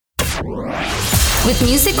With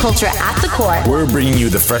music culture at the core, we're bringing you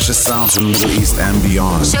the freshest sounds from the Middle East and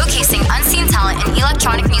beyond. Showcasing unseen talent in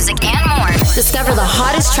electronic music and more. Discover the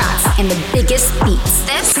hottest tracks and the biggest beats.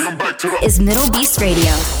 This is Mdlbeast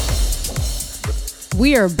Radio.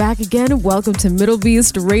 We are back again. Welcome to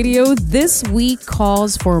Mdlbeast Radio. This week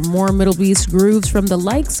calls for more Mdlbeast grooves from the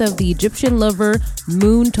likes of the Egyptian Lover,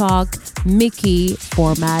 Moontalk, Mikie,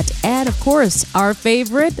 Format, and of course, our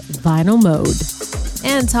favorite, Vinyl Mode.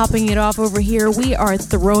 And topping it off over here, we are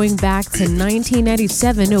throwing back to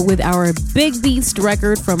 1997 with our Big Beast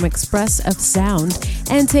record from Express of Sound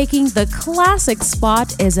and taking the classic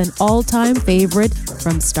spot as an all-time favorite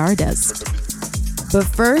from Stardust. But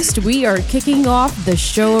first, we are kicking off the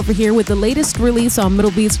show over here with the latest release on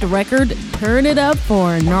Mdlbeast record. Turn it up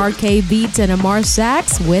for NarKBeat and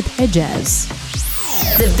AmrSax with Hijaz.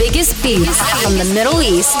 The biggest beats from the Middle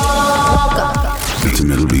East. Welcome to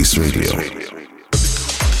Mdlbeast Radio.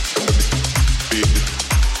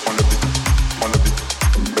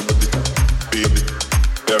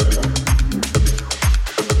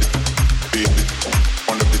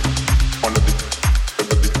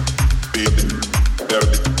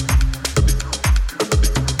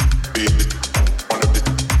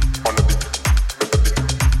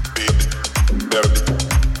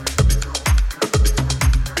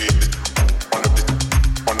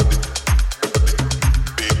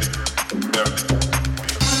 Yeah.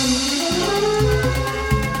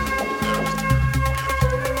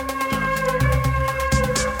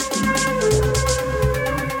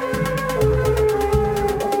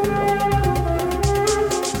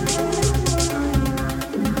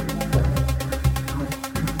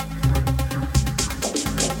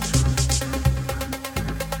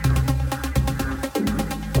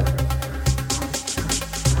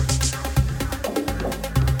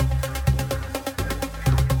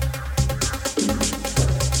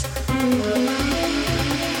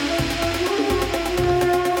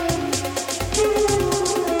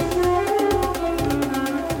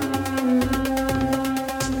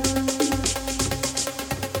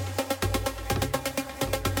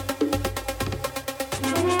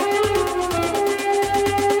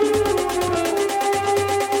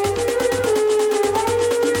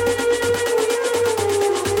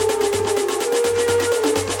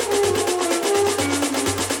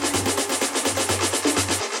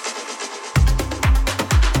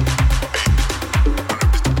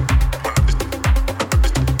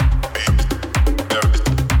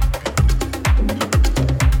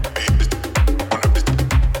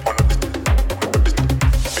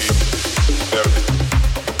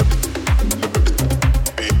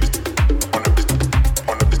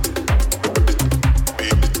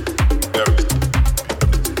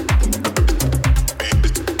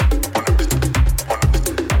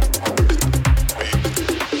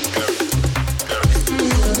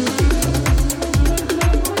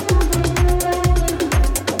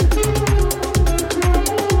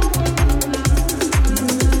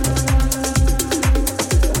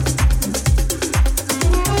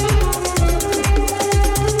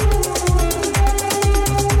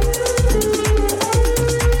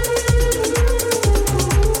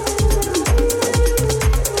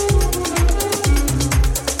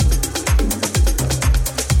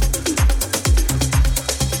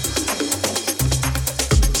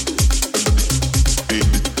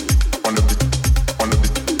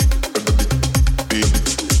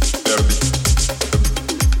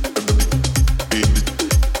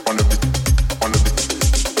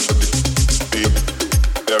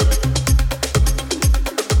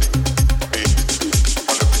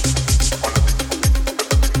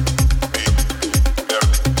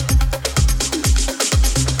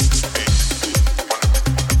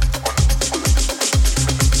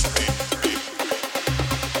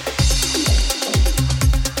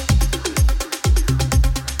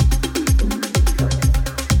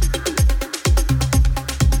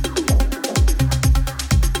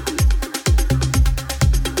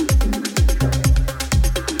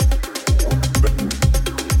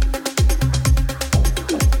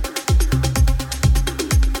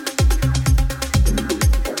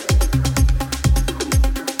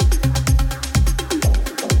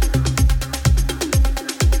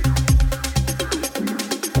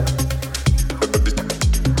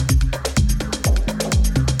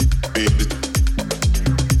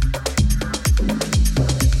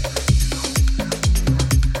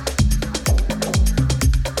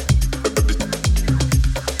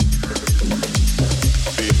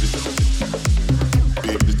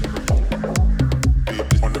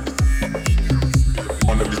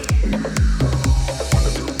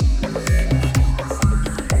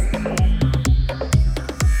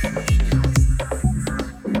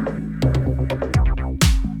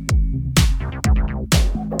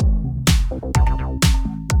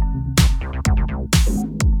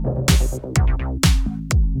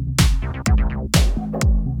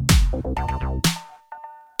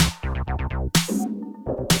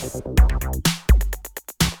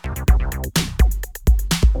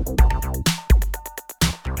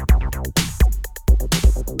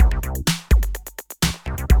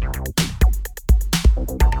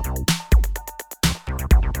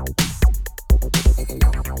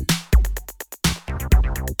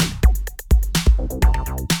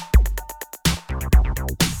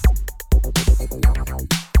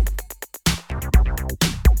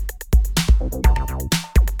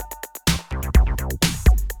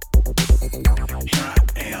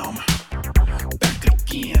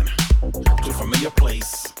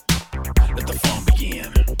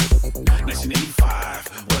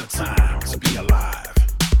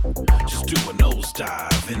 Let's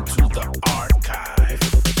dive into the archive.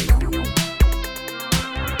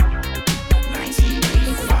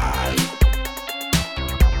 1985.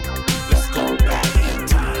 Let's go back in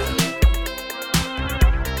time.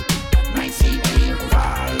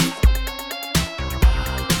 1985.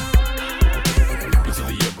 Into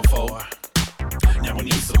the year before. Now we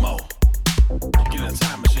need some more. Get in a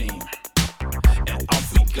time machine. And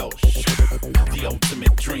off we go. The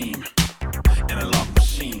ultimate dream. Analog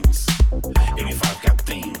machines. 85 got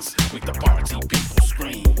things. Make the party people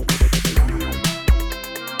scream.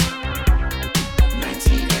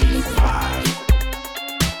 1985.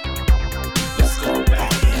 Let's go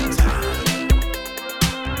back in time.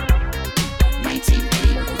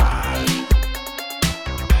 1985.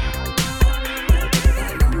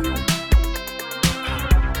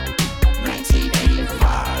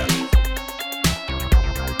 1985.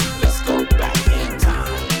 Let's go back in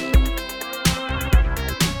time.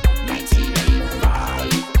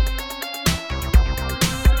 1985.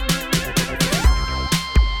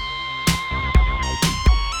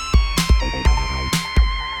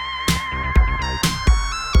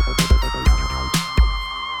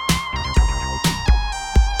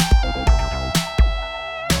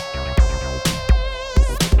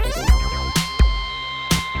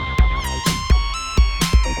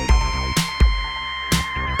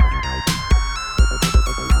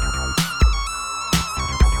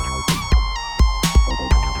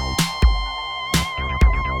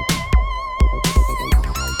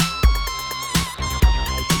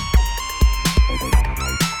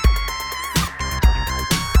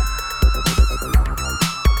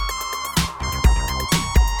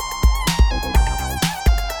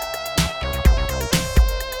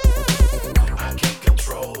 I can't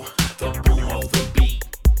control the boom of the beat.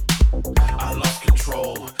 I lost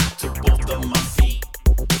control to both of my feet.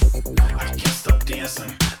 I can't stop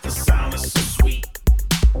dancing, the sound is so sweet.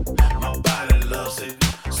 My body loves it,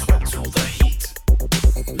 sweat to the heat.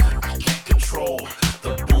 I can't control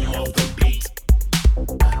the boom of the beat.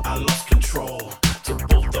 I lost control to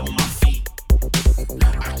both of my feet.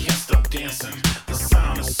 I can't stop dancing, the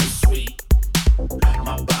sound is so sweet.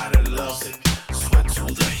 My body loves it, sweat to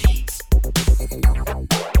the heat.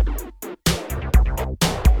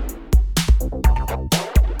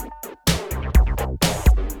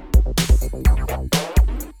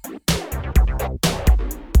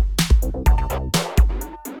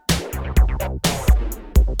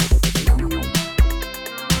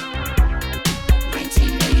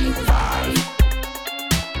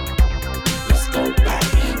 Let's go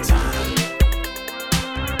back in time.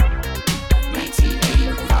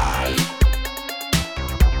 1985.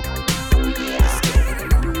 Oh yeah.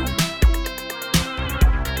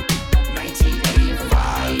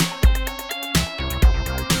 1985.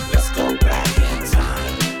 Let's go back in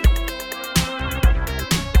time.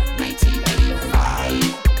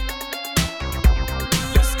 1985.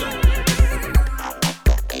 Let's go. I love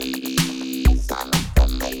the 80s. I love the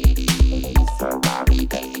ladies. Ferrari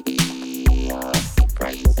baby.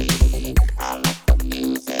 Crazy. I love the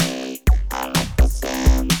music. I love the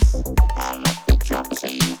sounds. I love the drum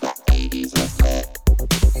machines. The 80s was lit.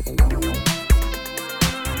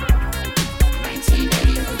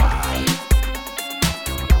 1985.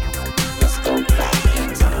 Let's go back in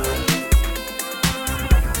time.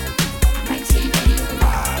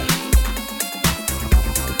 1985.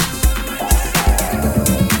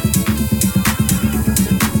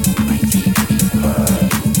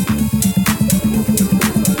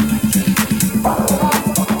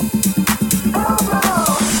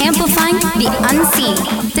 Amplifying the unseen.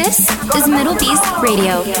 This is Mdlbeast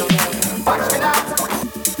Radio. Watch it out.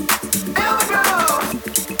 Feel the groove.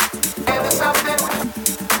 And there's something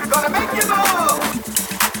gonna make you move.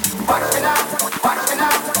 Watch it out. Watch it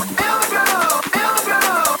out. Feel the groove. Feel the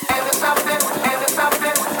groove. And there's something. And there's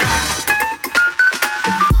something.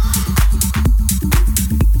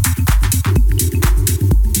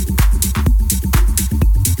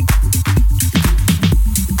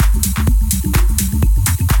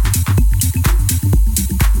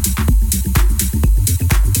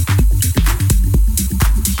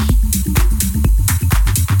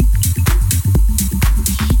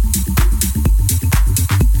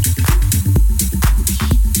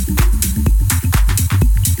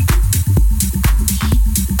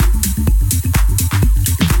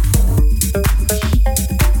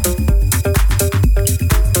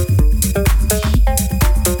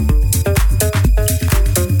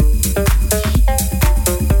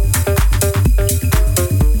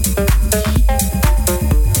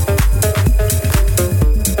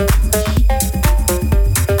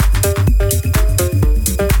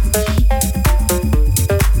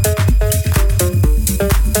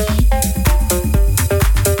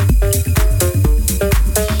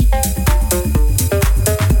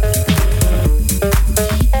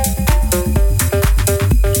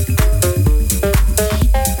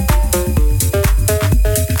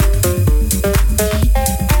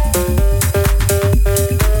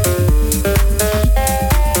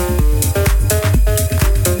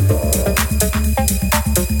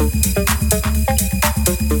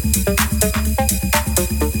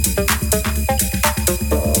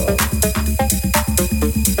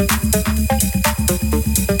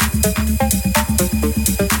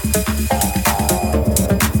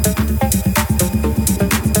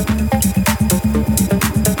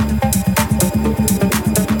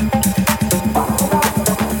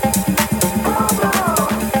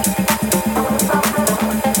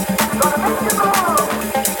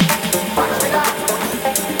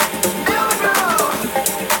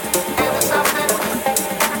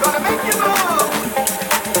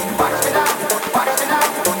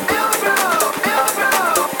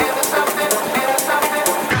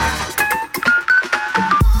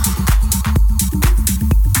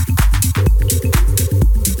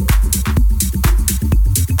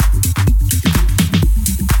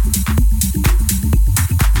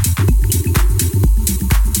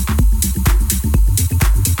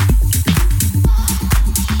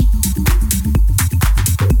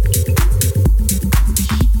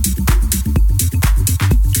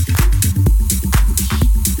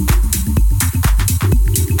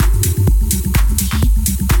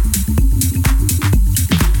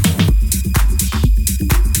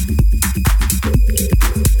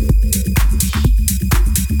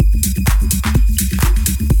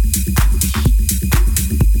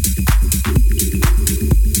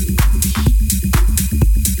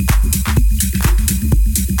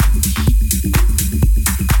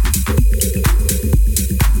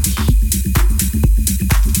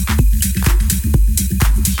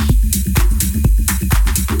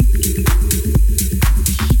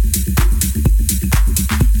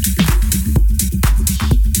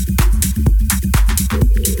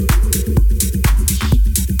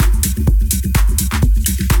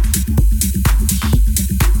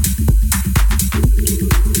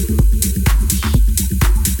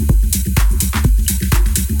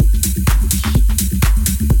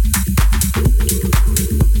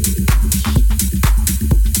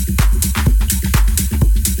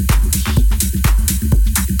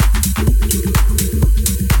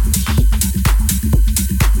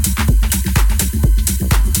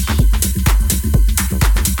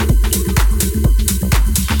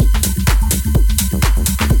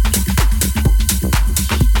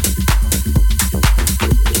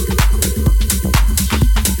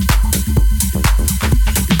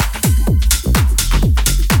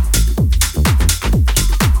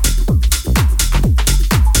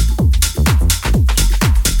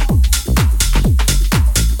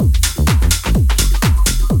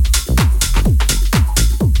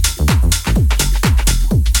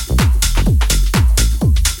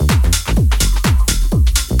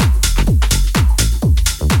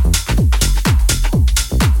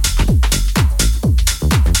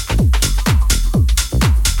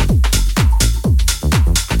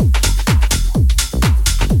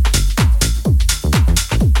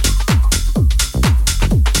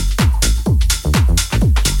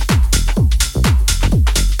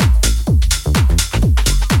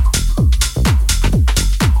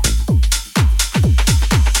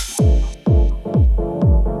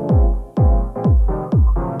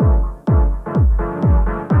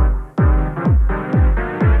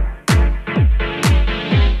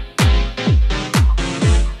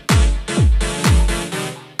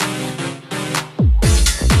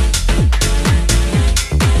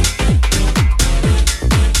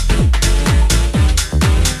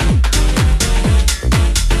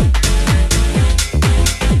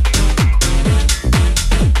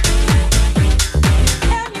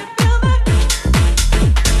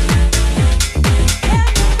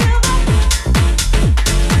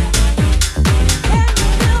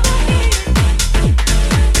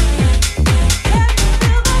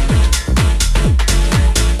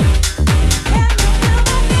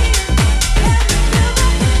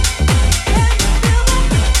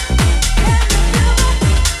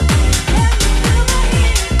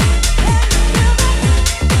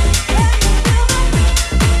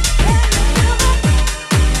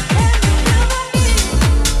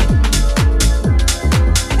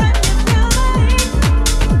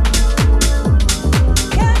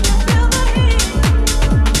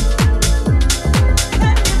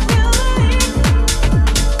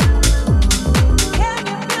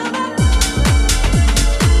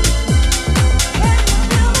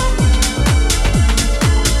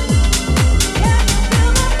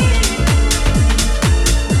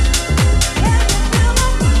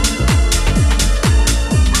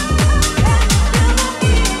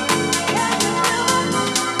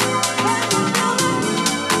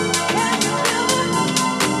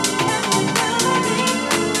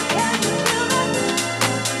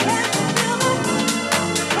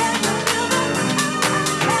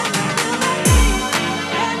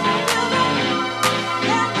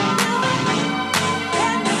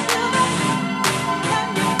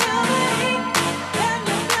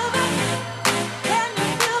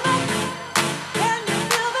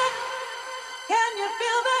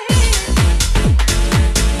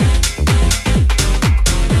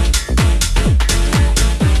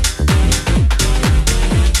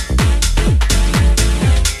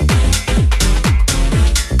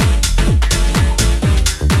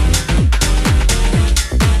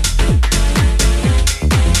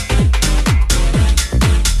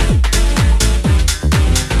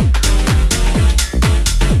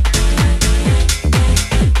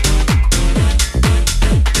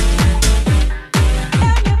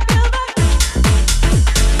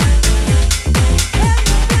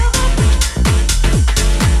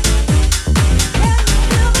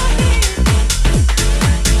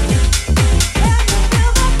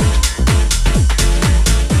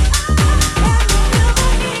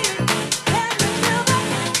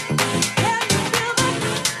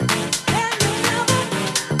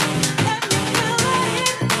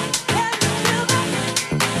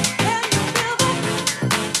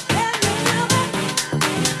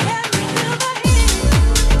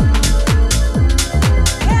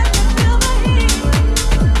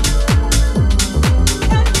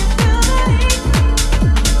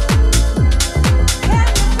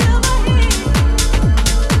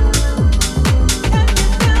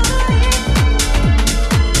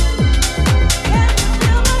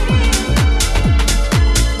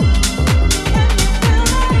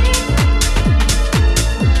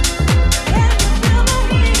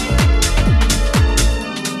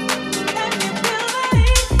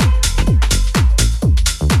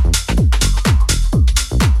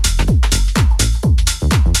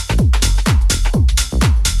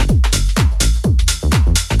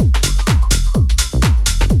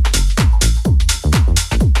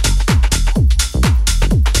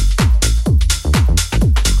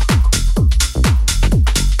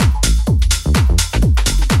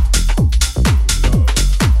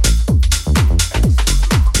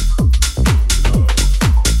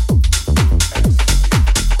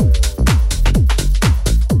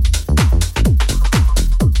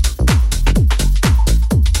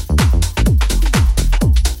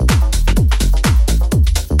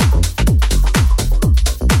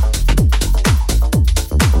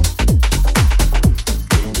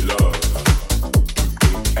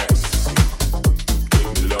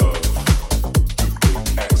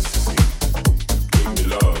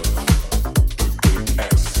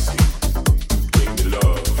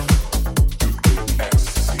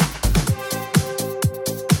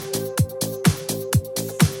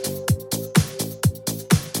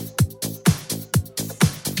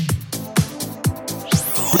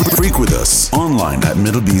 online at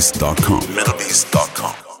Mdlbeast.com.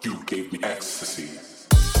 Mdlbeast.com. You gave me ecstasy.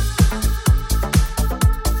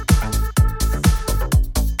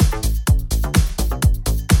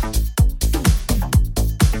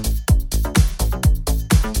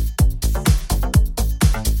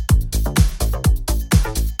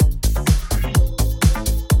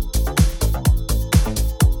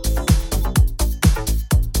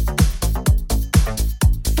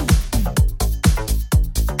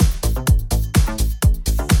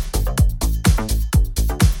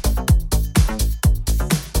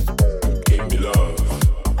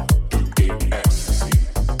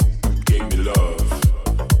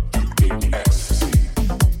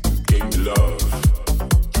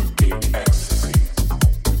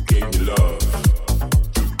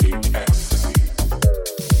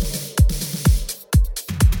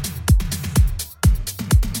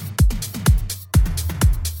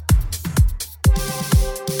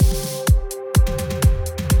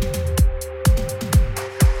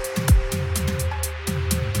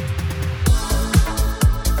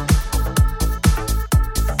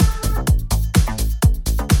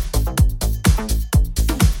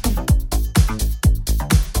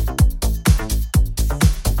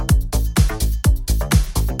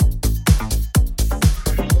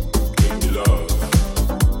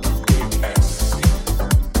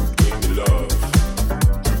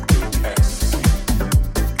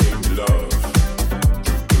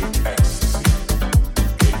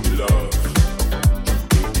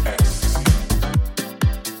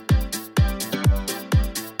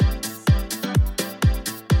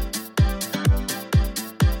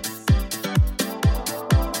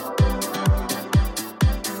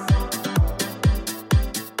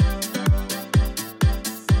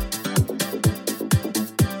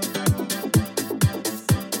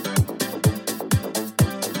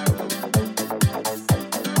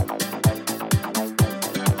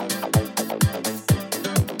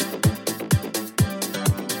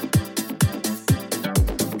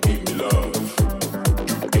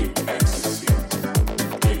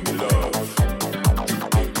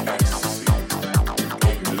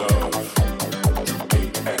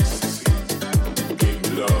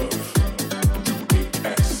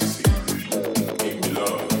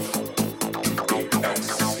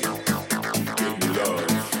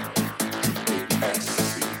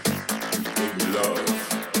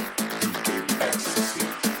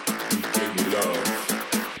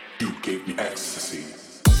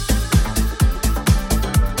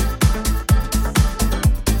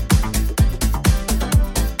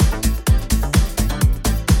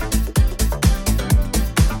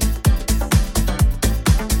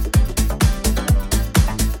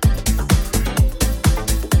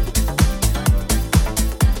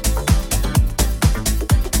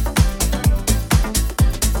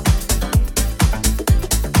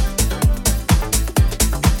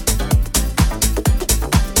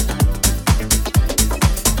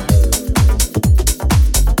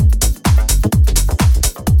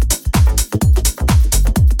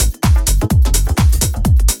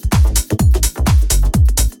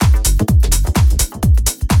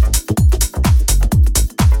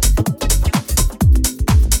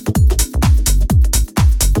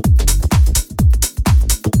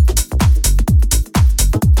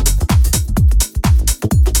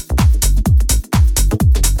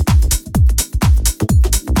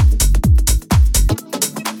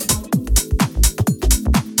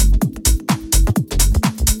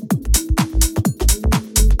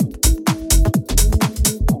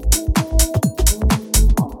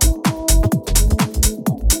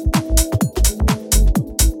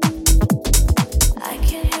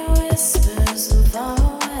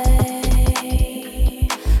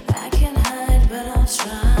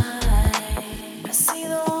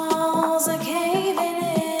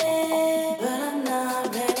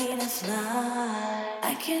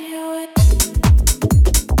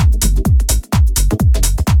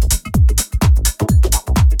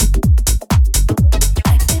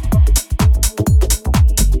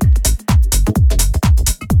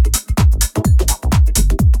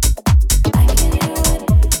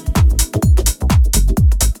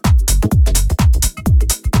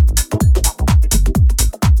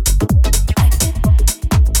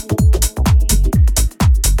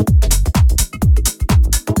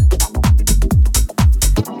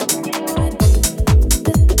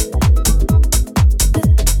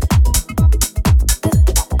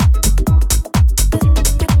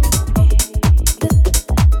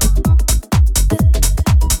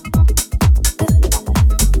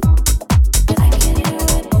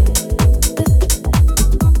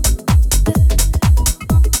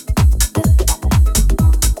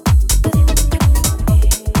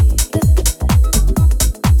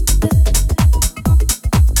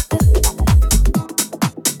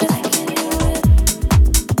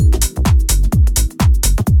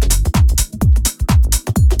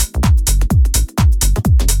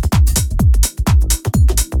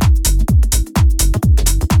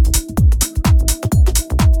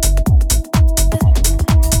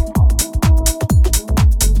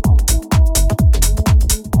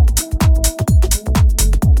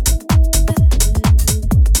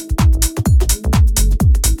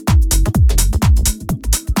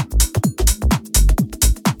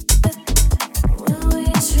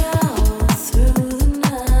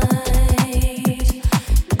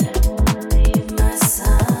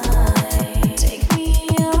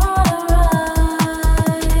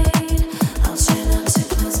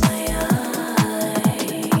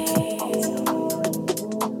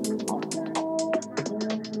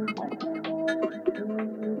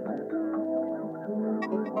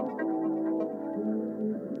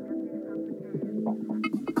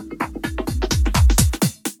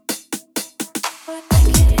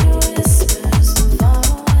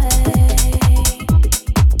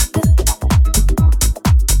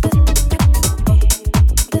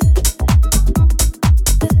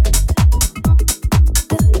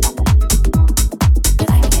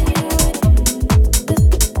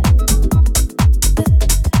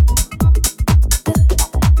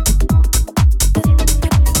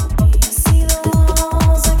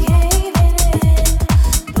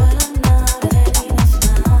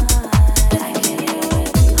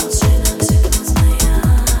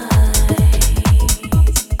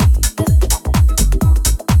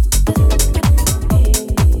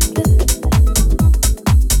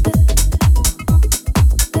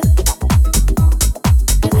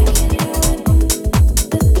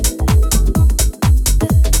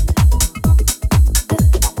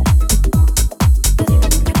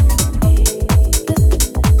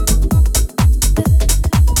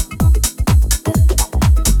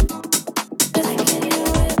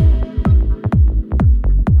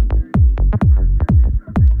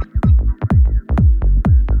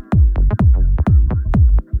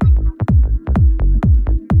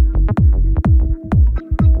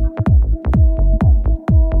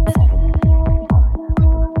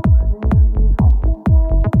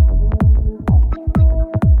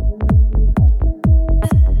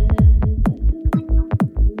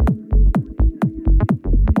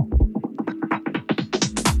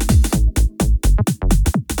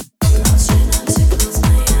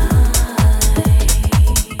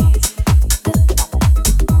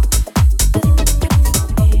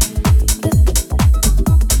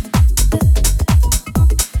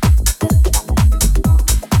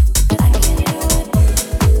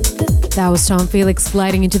 That was Tom Felix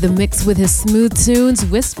gliding into the mix with his smooth tunes.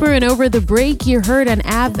 Whisper, and over the break, you heard an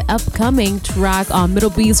upcoming track on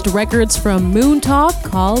Mdlbeast Records from Moontalk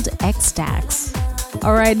called Extas.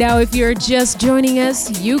 All right, now if you're just joining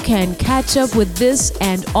us, you can catch up with this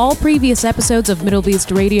and all previous episodes of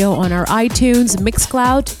Mdlbeast Radio on our iTunes,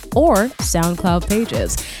 Mixcloud, or SoundCloud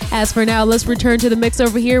pages. As for now, let's return to the mix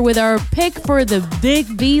over here with our pick for the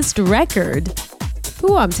Big Beast record.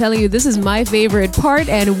 Ooh, I'm telling you, this is my favorite part,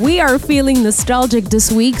 and we are feeling nostalgic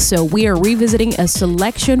this week, so we are revisiting a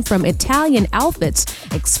selection from Italian Outfits,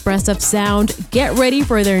 Expressive Sound. Get ready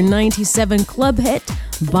for their 97 club hit,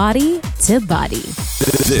 Body to Body.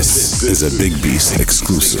 This is a Big Beast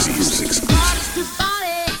exclusive.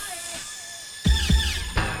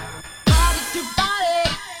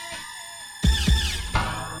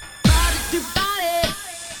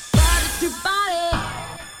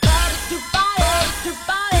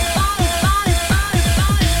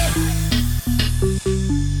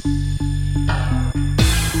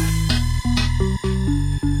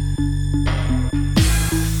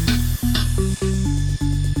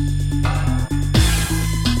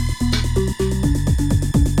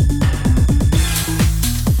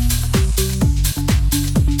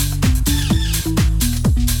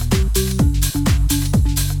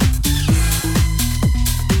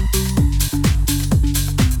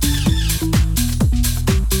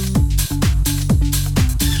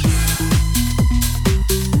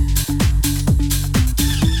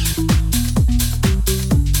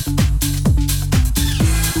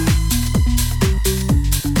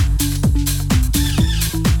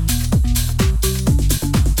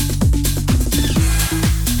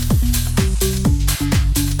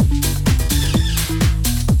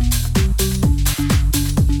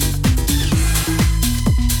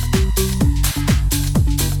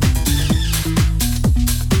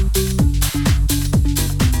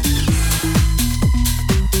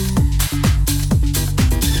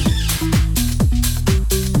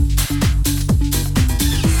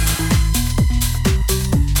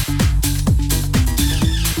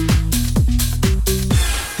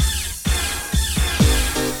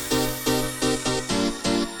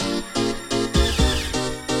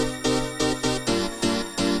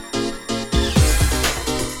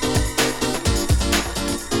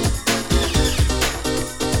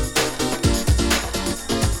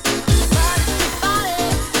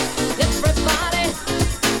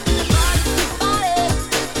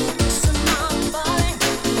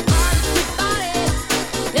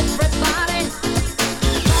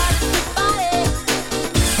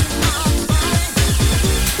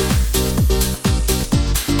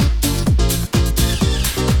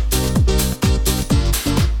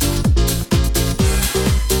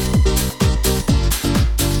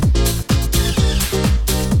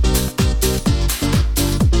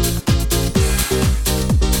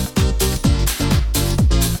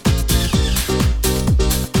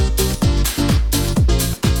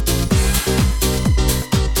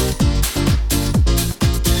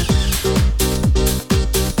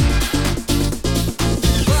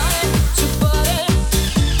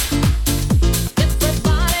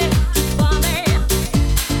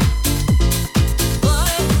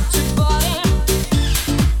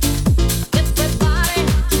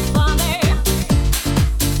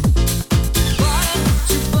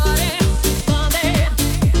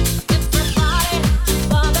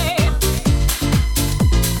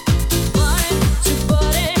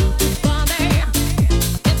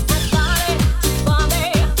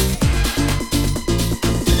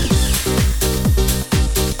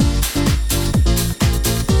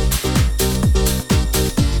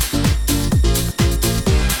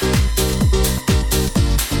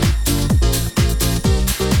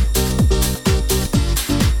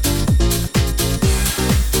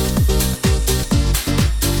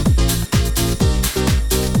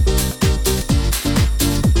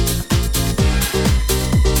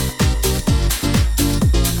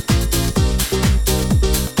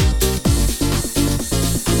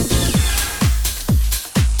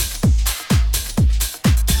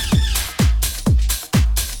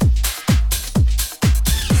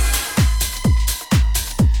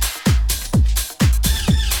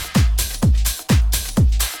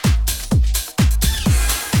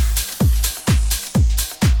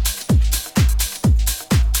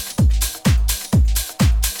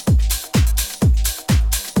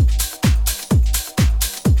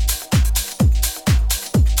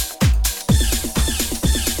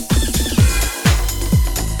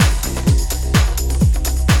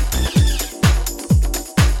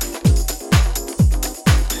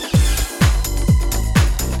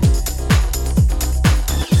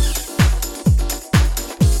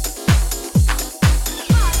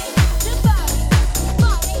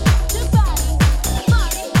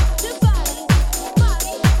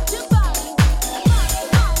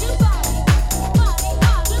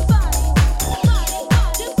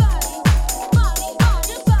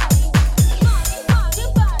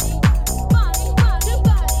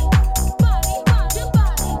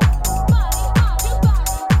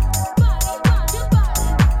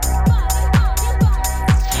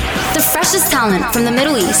 talent from the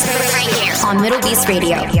Middle East right here on Mdlbeast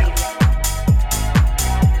Radio.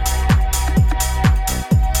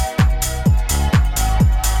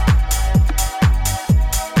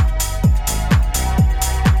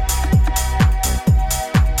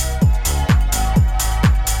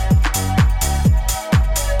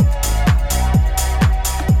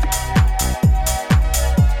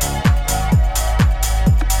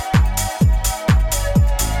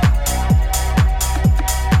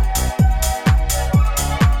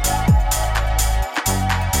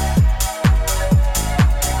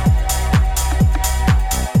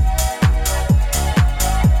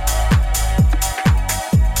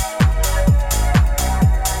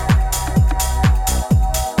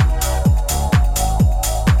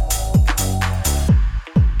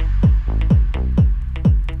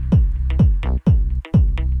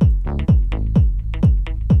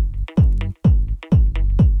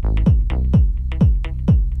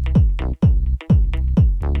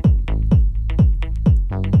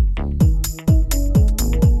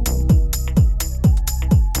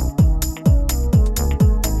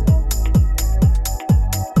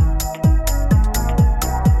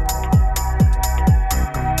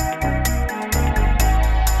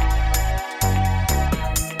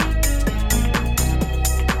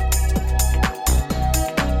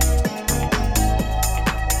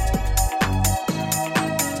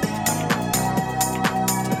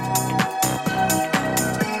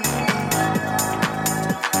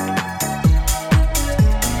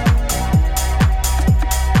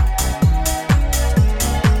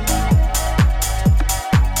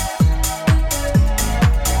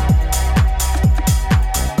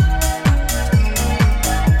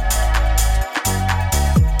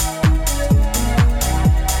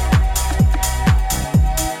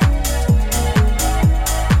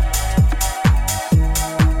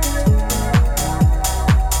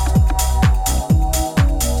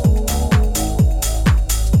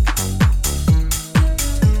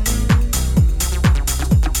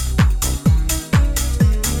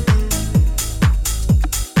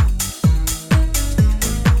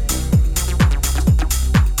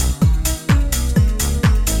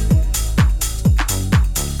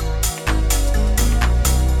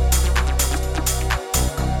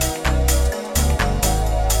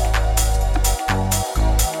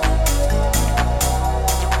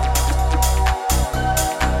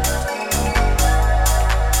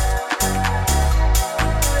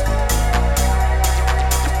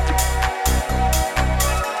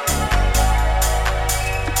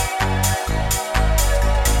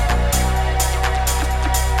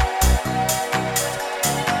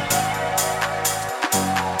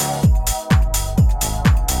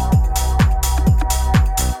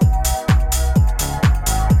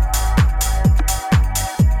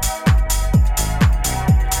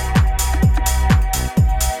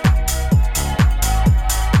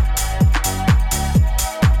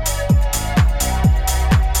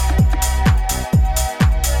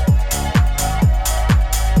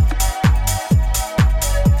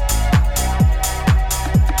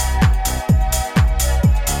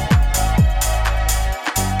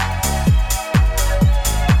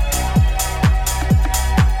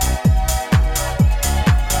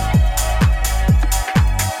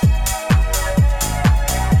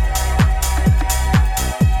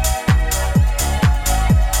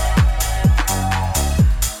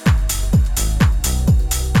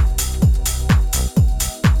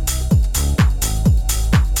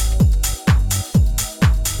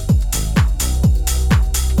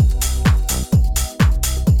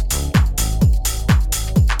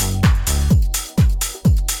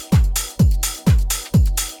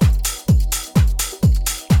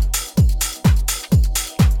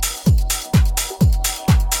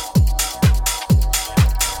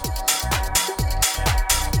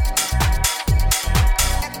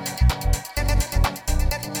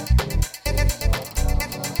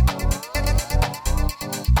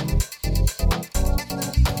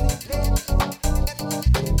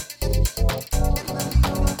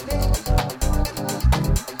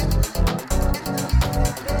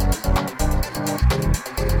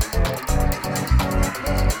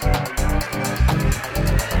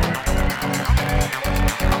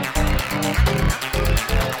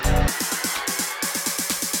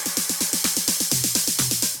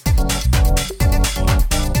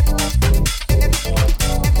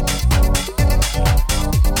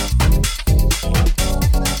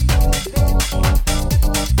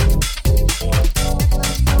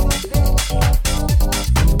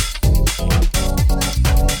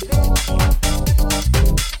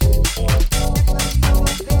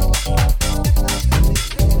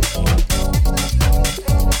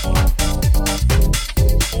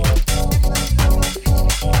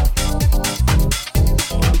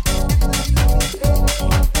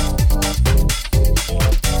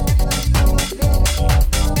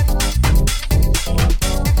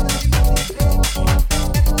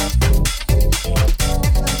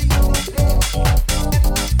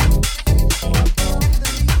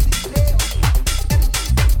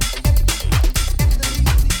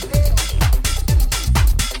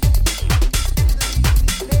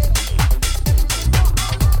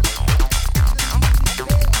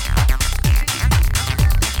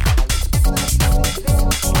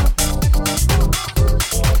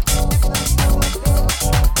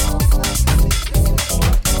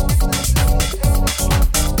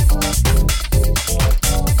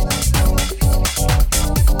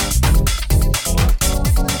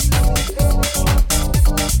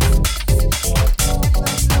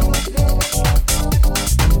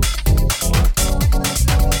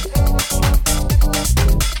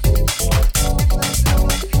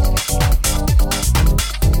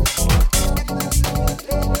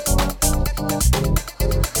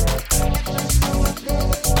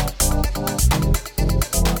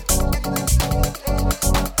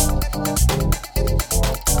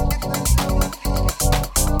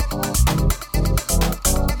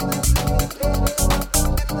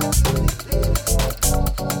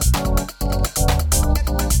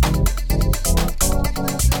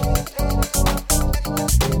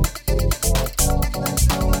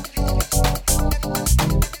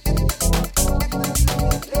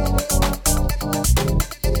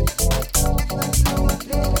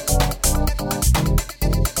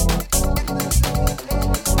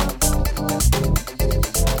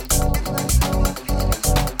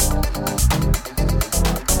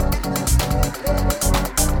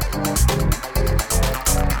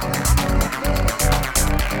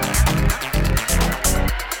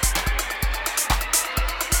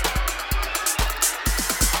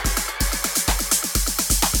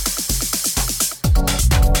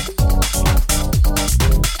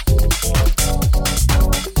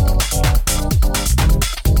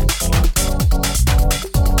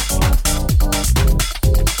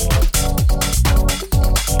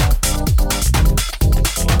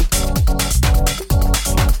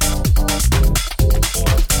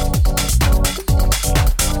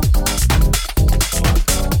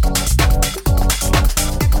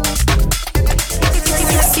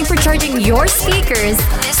 Beckers.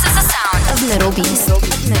 This is the sound of Mdlbeast.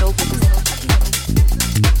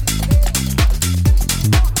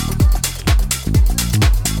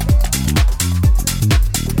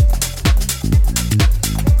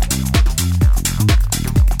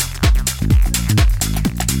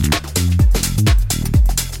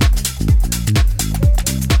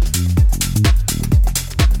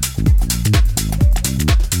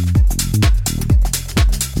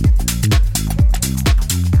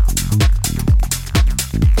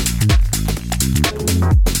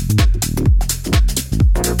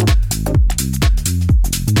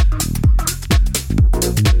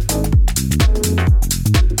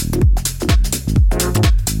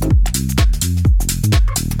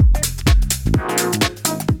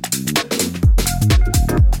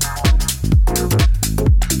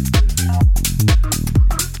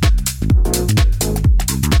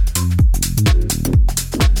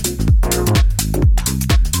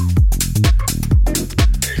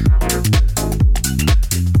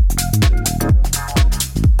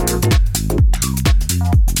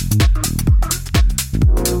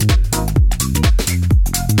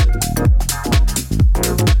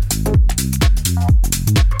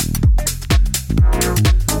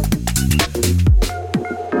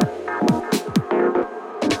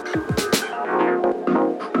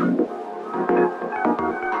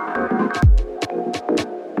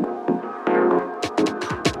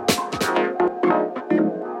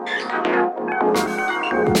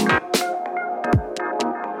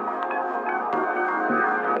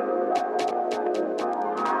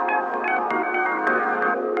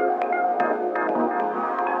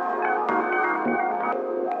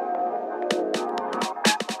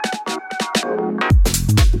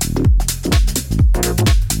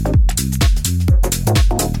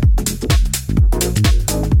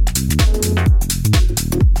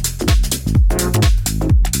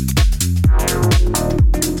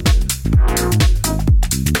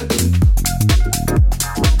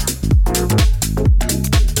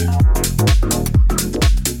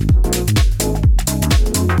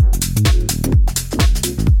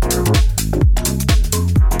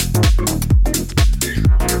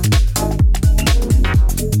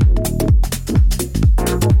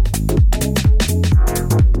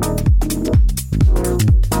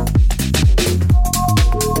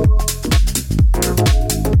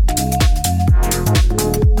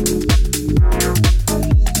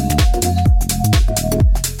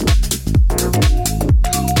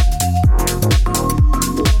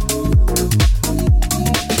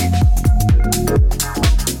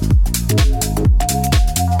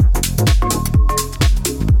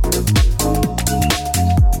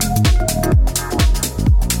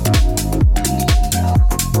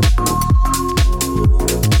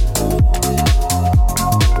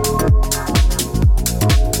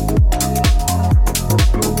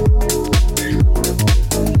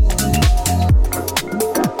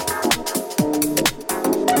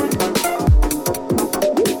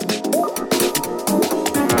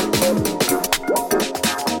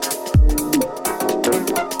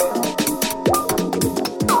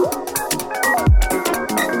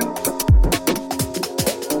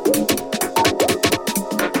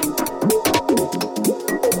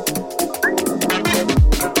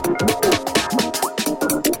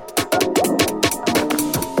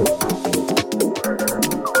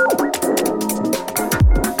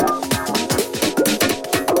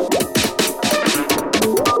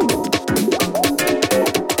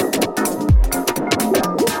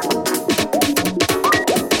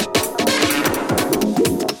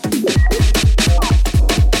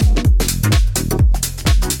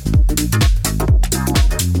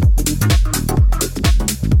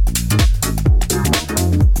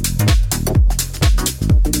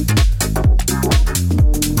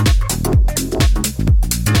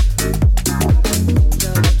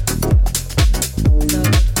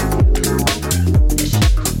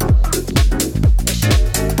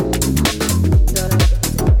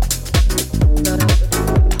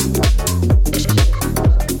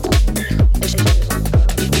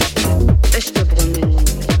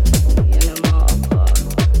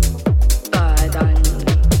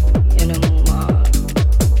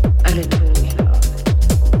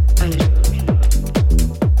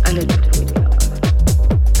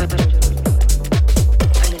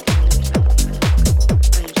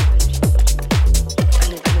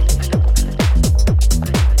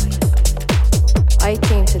 I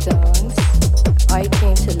came to dance. I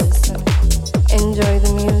came to listen. And enjoy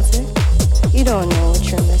the music. You don't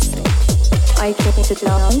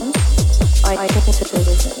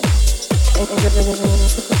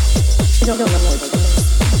know what to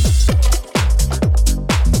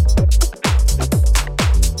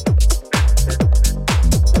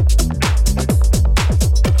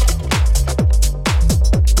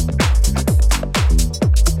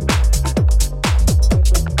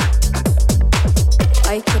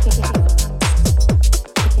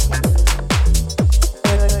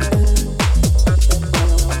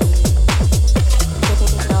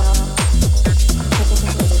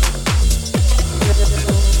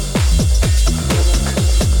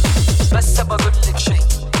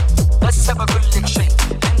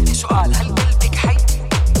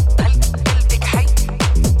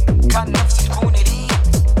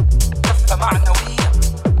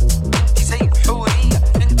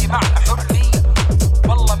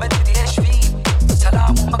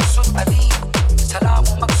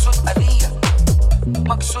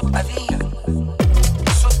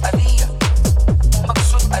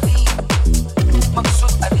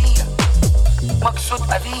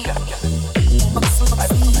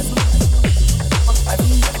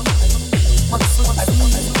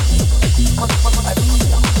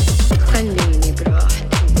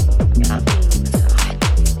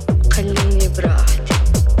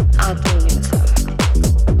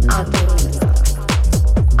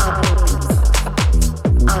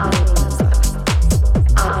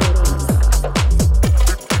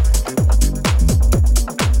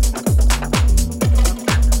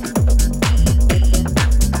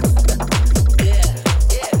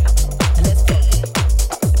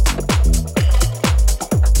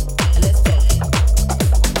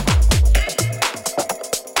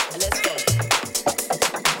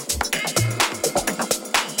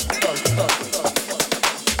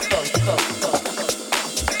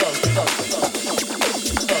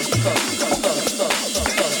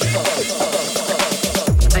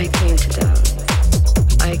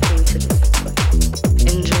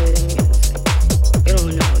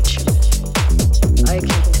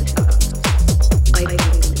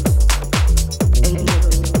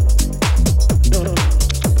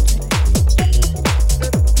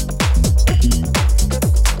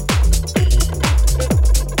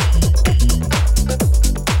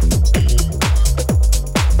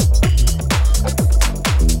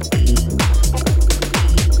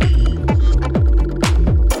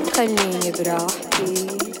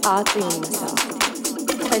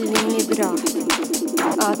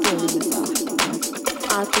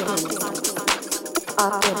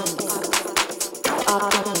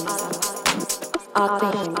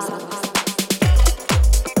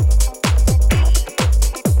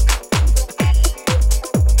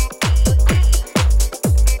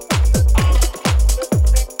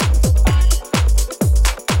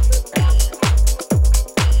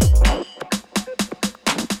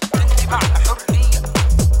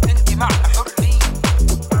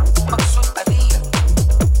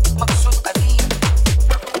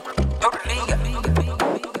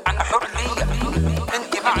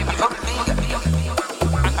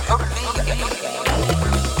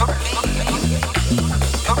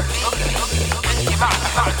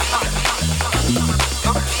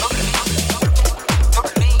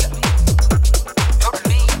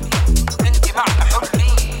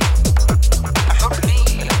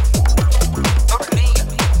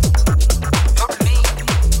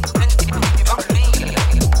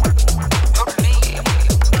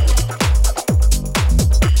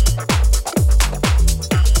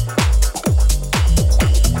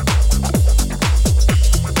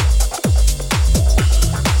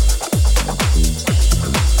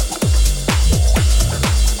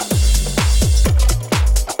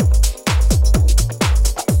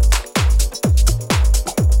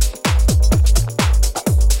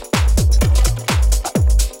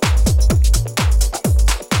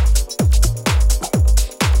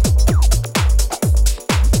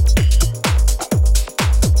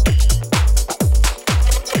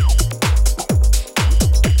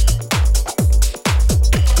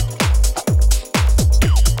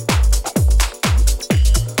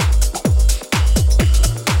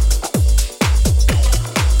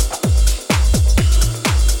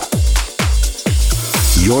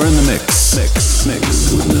You're in the mix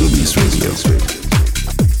with Mdlbeast Radio.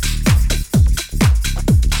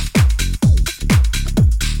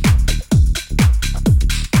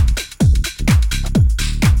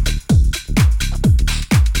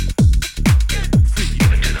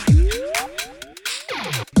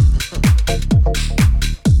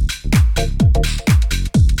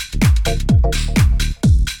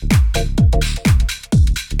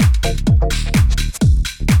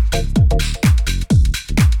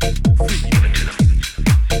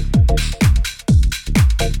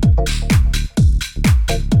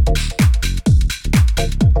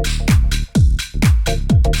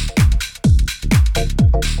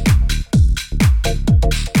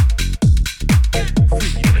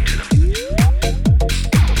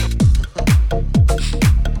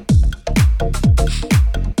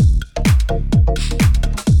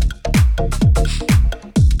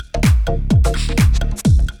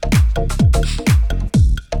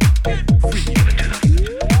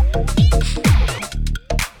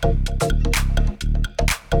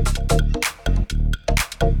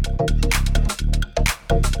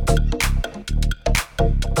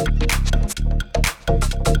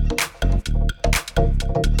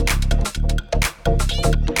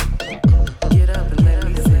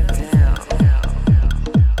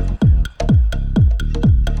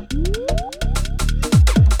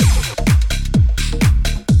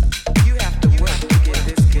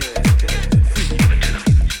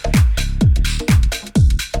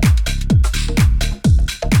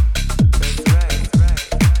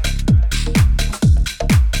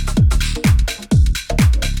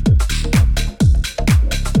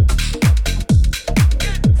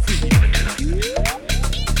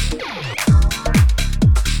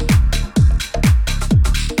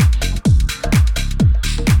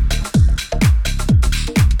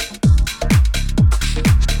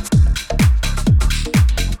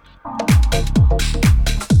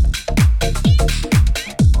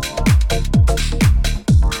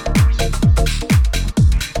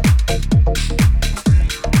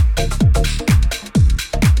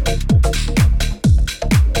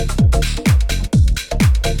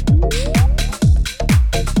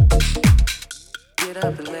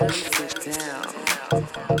 up and let me sit down.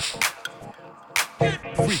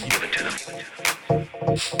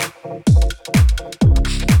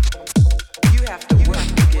 You have to work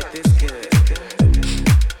to get this good.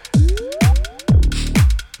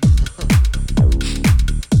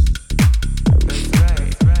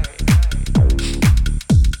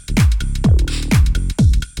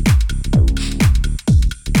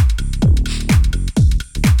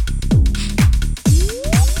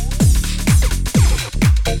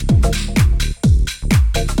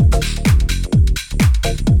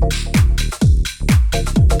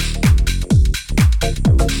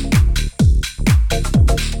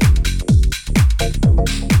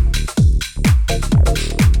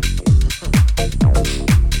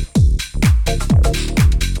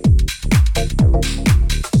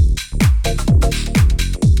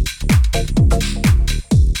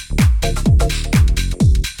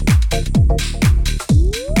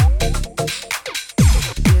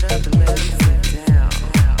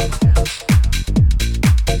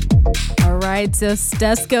 So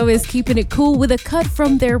Stussko is keeping it cool with a cut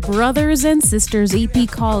from their brothers and sisters EP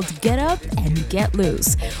called Get Up and Get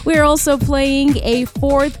Loose. We're also playing a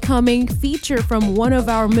forthcoming feature from one of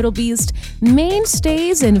our Mdlbeast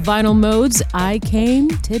mainstays in vinyl modes, I Came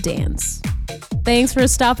to Dance. Thanks for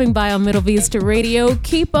stopping by on Mdlbeast Radio.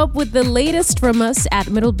 Keep up with the latest from us at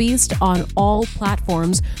Mdlbeast on all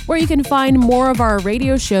platforms, where you can find more of our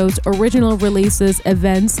radio shows, original releases,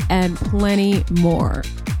 events, and plenty more.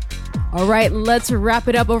 All right, let's wrap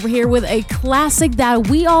it up over here with a classic that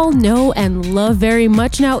we all know and love very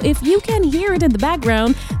much. Now, if you can hear it in the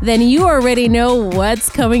background, then you already know what's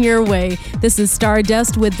coming your way. This is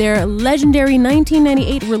Stardust with their legendary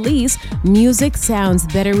 1998 release, Music Sounds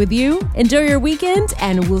Better With You. Enjoy your weekend,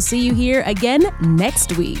 and we'll see you here again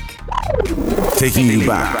next week. Taking you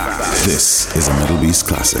back. This is a Mdlbeast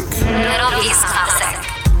classic. Mdlbeast classic.